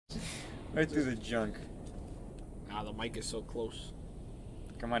Right through the junk. Ah, the mic is so close.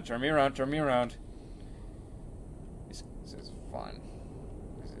 Come on, turn me around, turn me around. This is fun.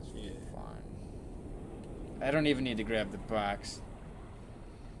 This is fun. I don't even need to grab the box.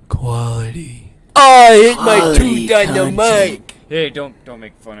 Quality. Oh, I hit my Quality tooth on the content. mic. Hey, don't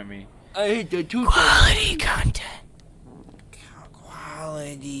make fun of me. I hit the tooth. Quality content.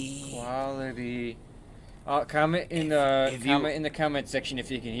 Quality. Comment in the comment section if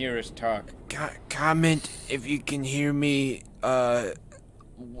you can hear us talk. Comment if you can hear me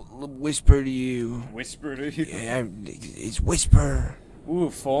whisper to you. Whisper to you. Yeah, it's whisper. Ooh,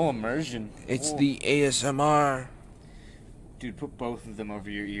 full immersion. It's Ooh. the ASMR. Dude, put both of them over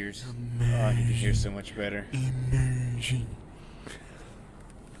your ears. Oh, you can hear so much better. Immersion.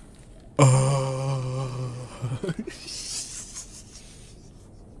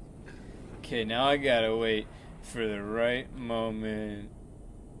 Okay, now I gotta wait for the right moment.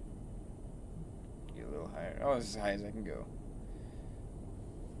 Get a little higher. Oh, this is as high as I can go.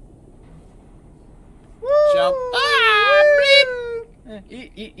 Jump.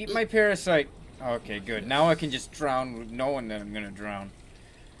 Eat my parasite. Okay, good. Now I can just drown with knowing that I'm gonna drown.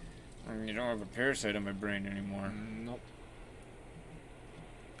 I mean, you don't have a parasite on my brain anymore. Nope.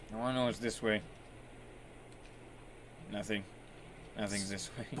 All I know is this way. Nothing. Nothing's this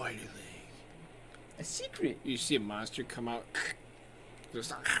way. Spider leg. A secret. You see a monster come out.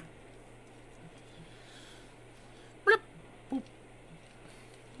 Just like. Blip, boop.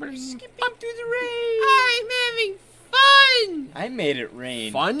 Skipping through the rain. I'm having fun. I made it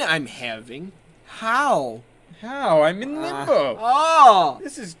rain. Fun I'm having? How? How? I'm in limbo. Oh.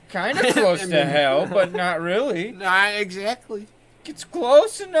 This is kind of close to hell, but not really. Not exactly. It's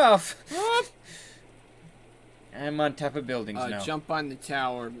close enough. I'm on top of buildings now. Jump on the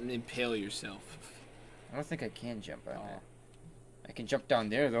tower and impale yourself. I don't think I can jump on that. I can jump down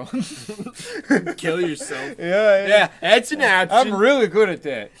there, though. Kill yourself. Yeah, That's an option. I'm really good at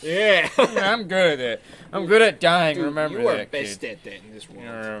that. Yeah. I'm good at that. I'm good at dying, Dude, remember you are that, best kid. at that in this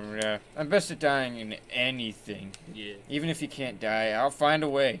world. Yeah. I'm best at dying in anything. Yeah. Even if you can't die, I'll find a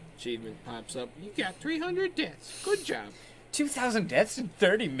way. Achievement pops up. You got 300 deaths. Good job. 2,000 deaths in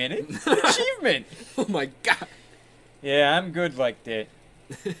 30 minutes? Achievement! Oh my god. Yeah, I'm good like that.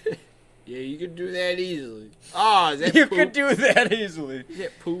 Yeah, you could do that easily. Oh, is that You poo? could do that easily. Is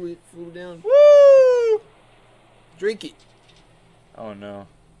that poo it flew down? Woo! Drink it. Oh no.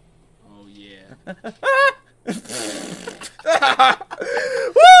 Oh yeah. Woo!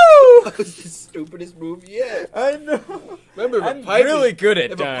 That was the stupidest move yet. I know. Remember, if I'm a pipe really is, good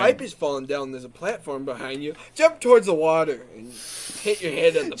at if dying. a pipe is falling down, there's a platform behind you. Jump towards the water and hit your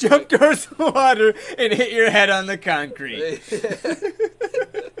head on the Jump pipe. towards the water and hit your head on the concrete.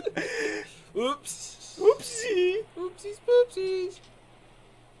 Oops. Oopsie. Oopsies poopsies.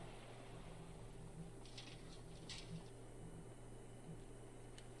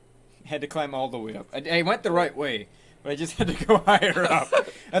 Had to climb all the way up. I went the right way, but I just had to go higher up.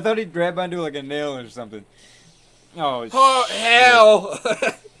 I thought he'd grab onto like a nail or something. Oh, Oh, hell.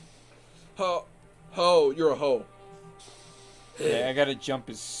 Ho, you're a hoe. Yeah, I gotta jump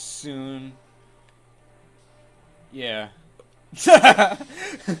as soon. Yeah.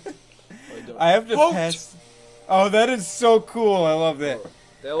 I have to pass. Oh, that is so cool. I love that.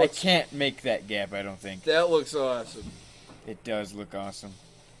 I can't make that gap, I don't think. That looks awesome. It does look awesome.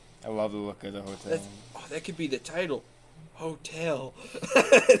 I love the look of the hotel. That could be the title. Hotel.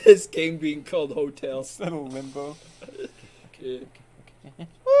 This game being called Hotel. Instead of Limbo. Yeah.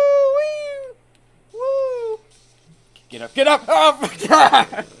 Woo! Woo! Get up! Get up! Oh my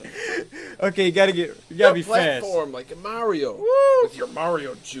god! Okay, you gotta be fast. Platform like a Mario. Woo! With your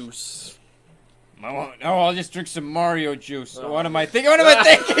Mario juice. No, I'll just drink some Mario juice. What am I thinking? What am I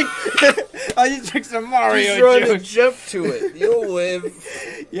thinking? I'll just drink some Mario Just run juice. and jump to it. You'll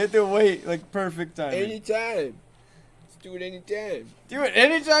live You have to wait, like perfect timing. anytime. Let's do it anytime. Do it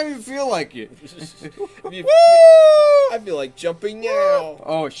anytime you feel like it. Woo! Woo! I feel like jumping now.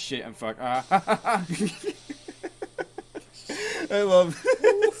 Oh shit, I'm fucked. I love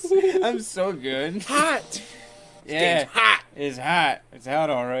this. I'm so good. Hot. Yeah. It's hot. It's hot. It's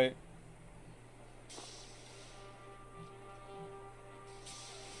hot, alright.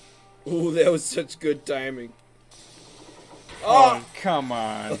 Ooh, that was such good timing. Oh, come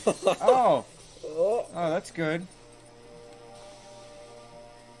on. Oh. Oh. Oh, that's good.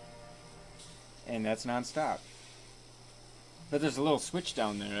 And that's non-stop. But there's a little switch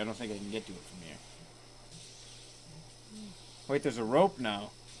down there. I don't think I can get to it from here. Wait, there's a rope now.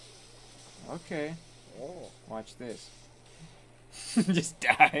 Okay. Oh. Watch this. Just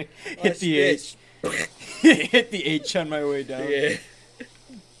die. Hit Watch the this. H. Hit the H on my way down. Yeah.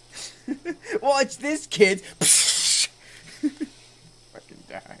 Watch this, kid. Fucking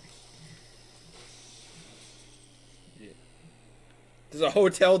die. Yeah. There's a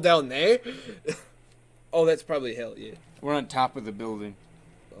hotel down there? Oh, that's probably hell, yeah. We're on top of the building.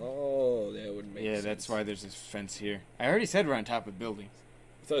 Oh, that would make sense. Yeah, that's why there's this fence here. I already said we're on top of buildings.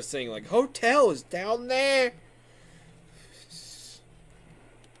 I thought I was saying, like, hotel is down there.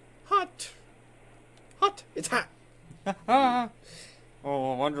 Hot. Hot. It's hot.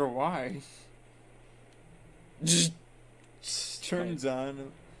 Oh, I wonder why. Turns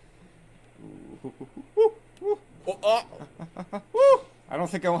on. I don't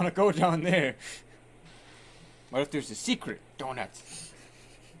think I want to go down there. What if there's a secret? Donuts.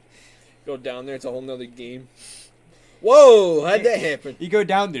 Go down there, it's a whole nother game. Whoa, how'd that happen? You go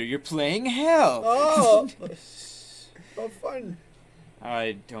down there, you're playing hell. Oh, so fun.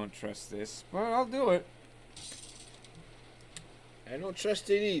 I don't trust this, but I'll do it. I don't trust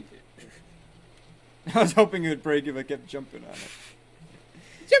it either. I was hoping it would break if I kept jumping on it.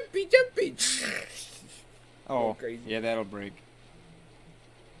 Jumpy, jumpy. Oh, crazy. yeah, that'll break.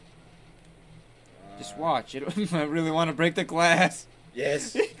 Just watch. I really want to break the glass.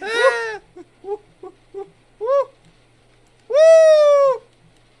 Yes. Woo! Woo!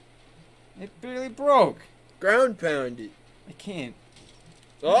 It barely broke. Ground pound it. I can't.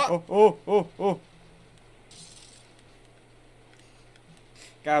 Oh. Oh.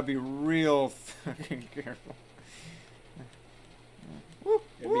 Gotta be real fucking careful. Gotta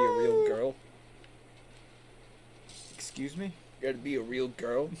be a real girl. Excuse me? Gotta be a real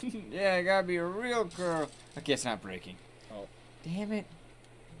girl. Yeah, I gotta be a real girl. Okay, it's not breaking. Oh. Damn it.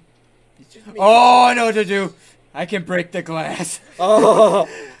 It's just me. Oh, I know what to do. I can break the glass. Oh.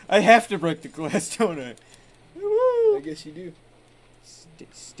 I have to break the glass, don't I? Woo. I guess you do.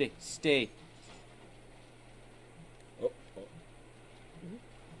 Stay. Oh.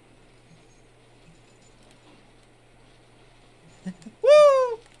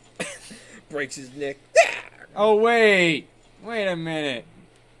 Woo! Breaks his neck. Oh, wait a minute.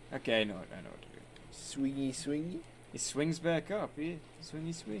 Okay, I know what to do. Swingy, swingy. It swings back up, yeah.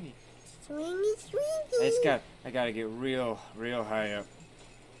 Swingy. Swingy, swingy. I gotta get real high up.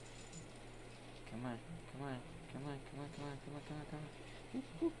 Come on.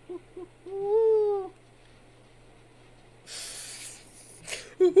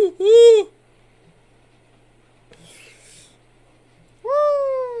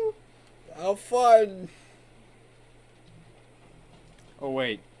 Woo! How fun. Oh,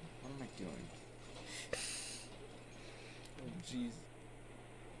 wait. What am I doing? Oh, jeez.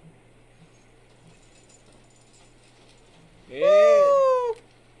 Yeah.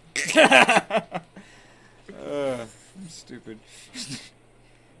 I'm stupid.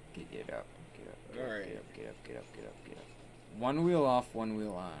 Get up. All right. Get up. One wheel off, one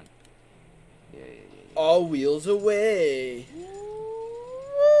wheel on. Yeah. All wheels away. Woo!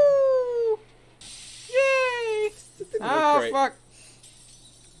 Yay! That didn't look Ah, right. fuck.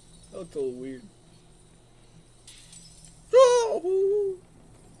 That looked a little weird. Oh!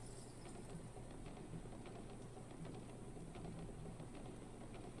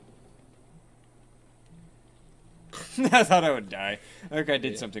 I thought I would die. Like I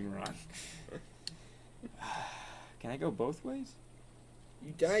did something wrong. Can I go both ways?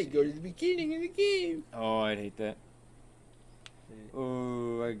 You die, you go to the beginning of the game. Oh, I'd hate that.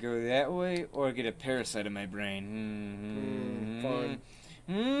 Oh, I go that way, or I get a parasite in my brain. Fun.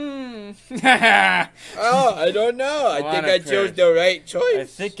 Oh, I don't know. I Want think a I chose parasite. the right choice. I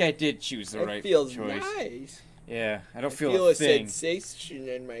think I did choose the That right feels choice. nice. Yeah, I don't I feel feel a a thing. sensation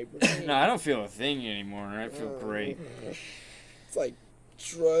in my brain. No, I don't feel a thing anymore. I feel great. It's like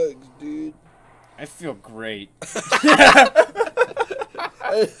drugs, dude. I feel great.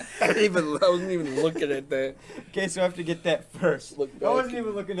 I wasn't even looking at that. Okay, so I have to get that first. Look I back. wasn't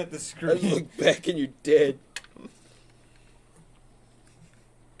even looking at the I screen. look back and you're dead.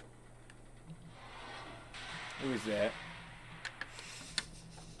 Who is that?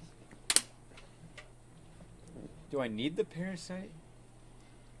 Do I need the parasite?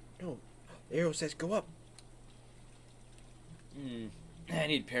 No. The arrow says go up. I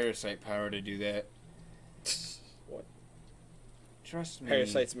need parasite power to do that. What? Trust me.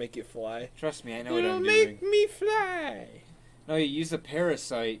 Parasites make you fly. Trust me, I know It'll what I'm make doing. me fly. No, you use the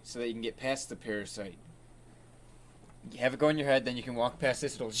parasite so that you can get past the parasite. You have it go in your head, then you can walk past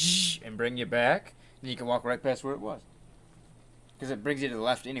this, it'll shh and bring you back, and you can walk right past where it was. Because it brings you to the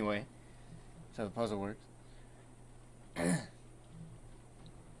left anyway. That's how the puzzle works. And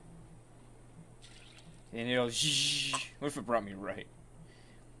it'll shh. What if it brought me right?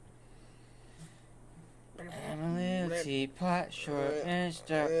 I'm a little teapot, short and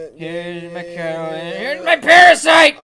stout. Here's my kettle and here's my parasite!